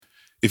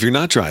If you're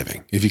not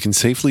driving, if you can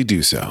safely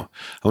do so,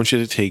 I want you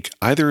to take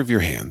either of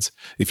your hands.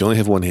 If you only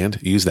have one hand,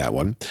 use that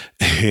one.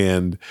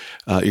 And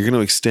you're going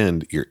to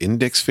extend your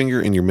index finger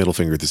and your middle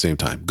finger at the same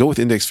time. Go with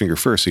index finger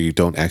first so you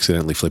don't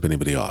accidentally flip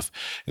anybody off.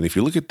 And if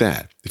you look at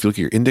that, if you look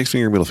at your index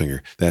finger and middle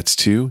finger, that's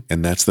 2.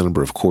 And that's the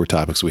number of core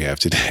topics we have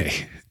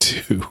today.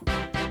 2.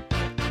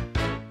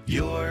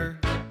 Your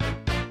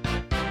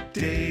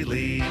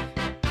Daily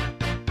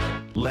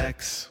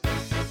Lex.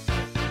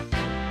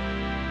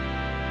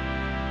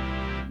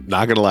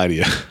 Not going to lie to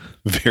you.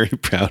 Very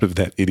proud of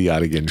that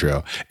idiotic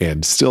intro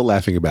and still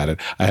laughing about it.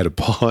 I had to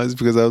pause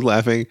because I was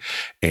laughing,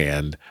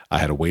 and I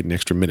had to wait an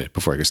extra minute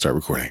before I could start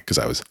recording because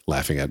I was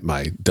laughing at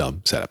my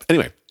dumb setup.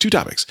 Anyway, 2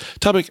 topics.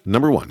 Topic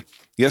number 1.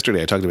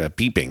 Yesterday, I talked about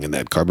beeping and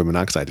that carbon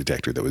monoxide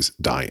detector that was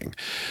dying.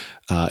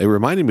 It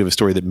reminded me of a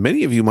story that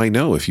many of you might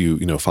know if you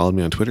followed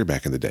me on Twitter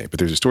back in the day. But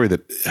there's a story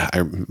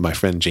that my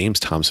friend James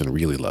Thompson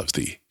really loves,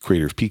 the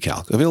creator of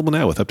PCalc, available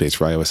now with updates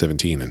for iOS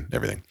 17 and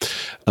everything.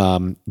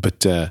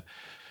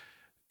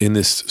 In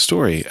this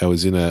story, I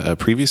was in a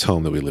previous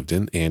home that we lived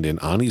in, and in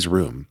Ani's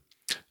room,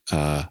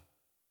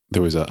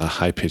 there was a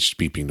high-pitched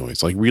beeping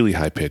noise, like really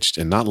high-pitched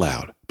and not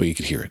loud, but you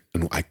could hear it.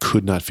 And I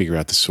could not figure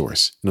out the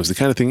source. And it was the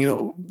kind of thing,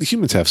 the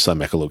humans have some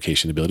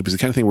echolocation ability, but it's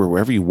the kind of thing where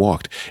wherever you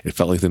walked, it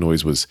felt like the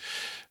noise was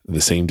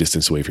the same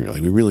distance away from you.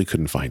 Like we really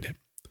couldn't find it.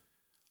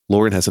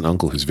 Lauren has an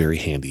uncle who's very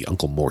handy,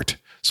 Uncle Mort.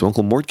 So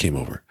Uncle Mort came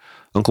over.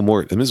 Uncle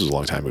Mort, and this was a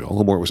long time ago.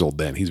 Uncle Mort was old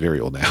then. He's very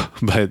old now.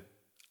 But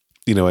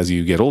as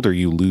you get older,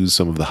 you lose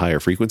some of the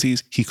higher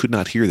frequencies. He could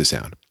not hear the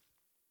sound,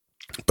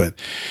 but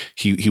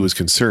he was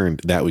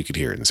concerned that we could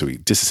hear it. And so he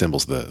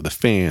disassembles the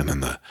fan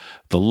and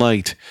the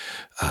light.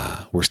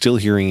 We're still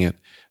hearing it.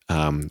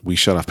 We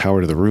shut off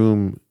power to the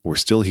room. We're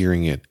still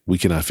hearing it. We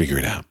cannot figure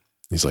it out.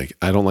 He's like,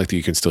 I don't like that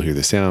you can still hear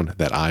the sound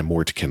that I,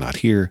 Mort, cannot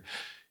hear.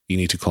 You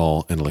need to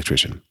call an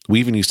electrician. We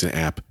even used an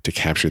app to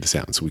capture the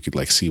sound so we could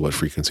see what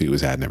frequency it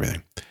was at and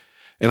everything.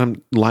 And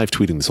I'm live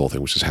tweeting this whole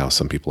thing, which is how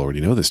some people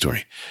already know this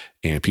story.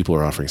 And people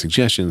are offering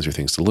suggestions or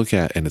things to look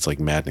at. And it's like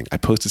maddening. I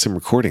posted some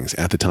recordings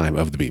at the time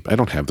of the beep. I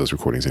don't have those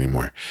recordings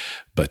anymore.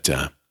 But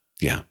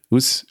it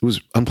was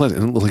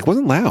unpleasant. And it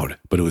wasn't loud,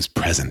 but it was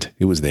present.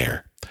 It was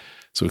there.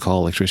 So we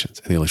call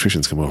electricians. And the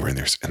electricians come over and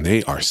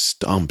they are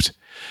stumped.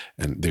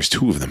 And there's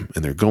 2 of them.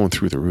 And they're going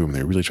through the room. And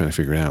they're really trying to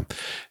figure it out.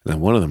 And then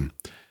one of them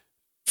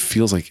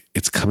feels like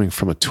it's coming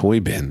from a toy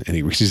bin, and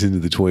he reaches into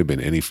the toy bin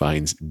and he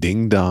finds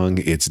Ding Dong,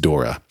 It's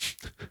Dora,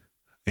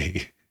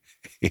 a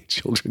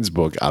children's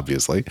book,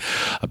 obviously,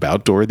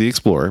 about Dora the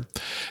Explorer.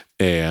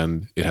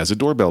 And it has a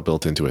doorbell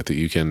built into it that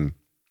you can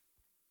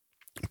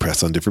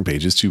press on different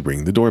pages to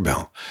ring the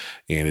doorbell.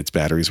 And its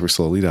batteries were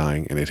slowly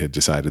dying, and it had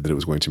decided that it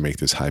was going to make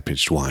this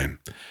high-pitched whine.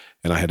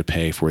 And I had to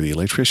pay for the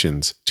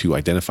electricians to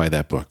identify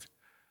that book.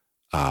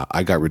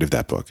 I got rid of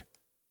that book.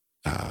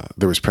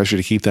 There was pressure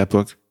to keep that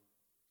book,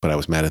 but I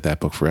was mad at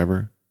that book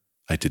forever.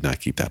 I did not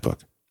keep that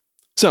book.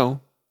 So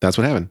that's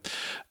what happened.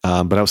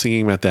 But I was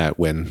thinking about that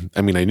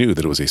I knew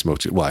that it was a smoke.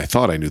 Well, I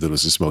thought I knew that it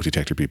was a smoke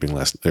detector beeping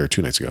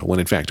 2 nights ago,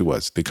 when in fact it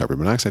was the carbon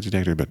monoxide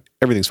detector, but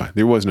everything's fine.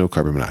 There was no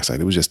carbon monoxide.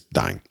 It was just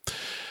dying.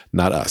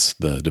 Not us,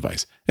 the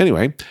device.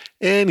 Anyway,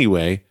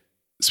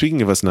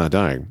 speaking of us not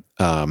dying,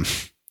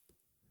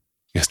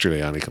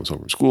 yesterday Ani comes home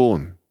from school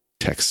and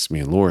texts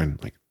me and Lauren,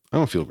 like, I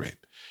don't feel great.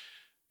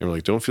 And we're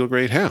like, don't feel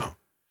great? How?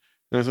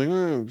 And I was like,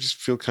 I just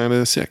feel kind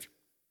of sick.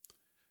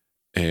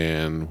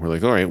 And we're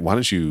like, all right, why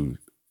don't you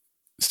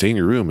stay in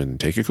your room and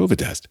take a COVID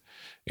test?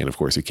 And of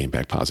course, it came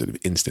back positive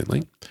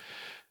instantly.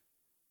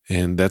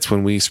 And that's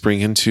when we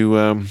spring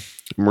into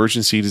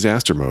emergency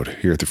disaster mode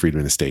here at the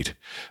Friedman Estate,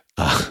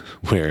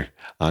 where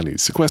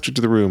Ani's sequestered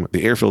to the room.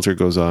 The air filter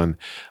goes on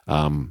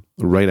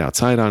right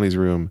outside Ani's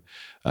room.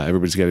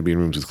 Everybody's got to be in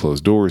rooms with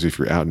closed doors. If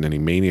you're out in any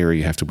main area,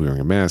 you have to be wearing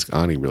a mask.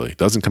 Ani really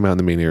doesn't come out in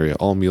the main area.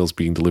 All meals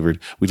being delivered.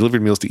 We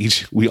delivered meals to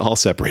each. We all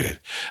separated.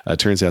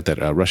 Turns out that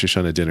Rosh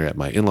Hashanah dinner at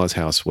my in-laws'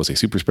 house was a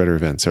super spreader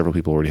event. Several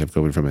people already have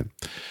COVID from it.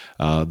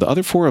 The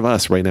other 4 of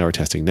us right now are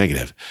testing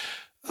negative.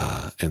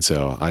 And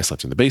so I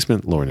slept in the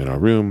basement, Lauren in our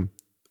room,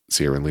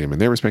 Sierra and Liam in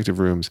their respective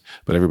rooms,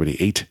 but everybody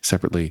ate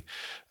separately.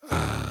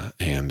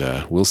 And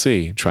we'll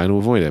see, trying to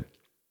avoid it,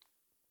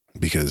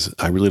 because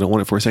I really don't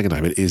want it for a second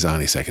time. It is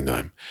Ani's second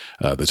time.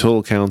 The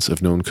total counts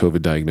of known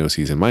COVID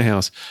diagnoses in my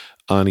house,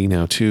 Ani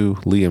now 2,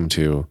 Liam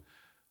 2,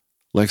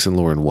 Lex and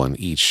Lauren 1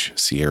 each,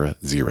 Sierra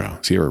 0.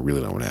 Sierra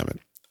really don't want to have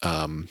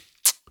it.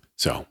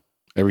 So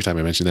every time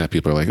I mention that,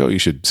 people are like, oh, you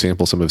should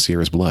sample some of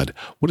Sierra's blood.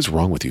 What is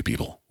wrong with you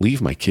people? Leave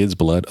my kids'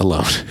 blood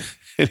alone.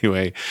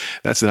 Anyway,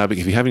 that's the topic.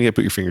 If you haven't yet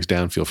put your fingers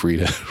down, feel free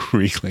to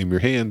reclaim your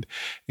hand,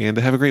 and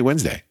have a great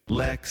Wednesday.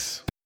 Lex.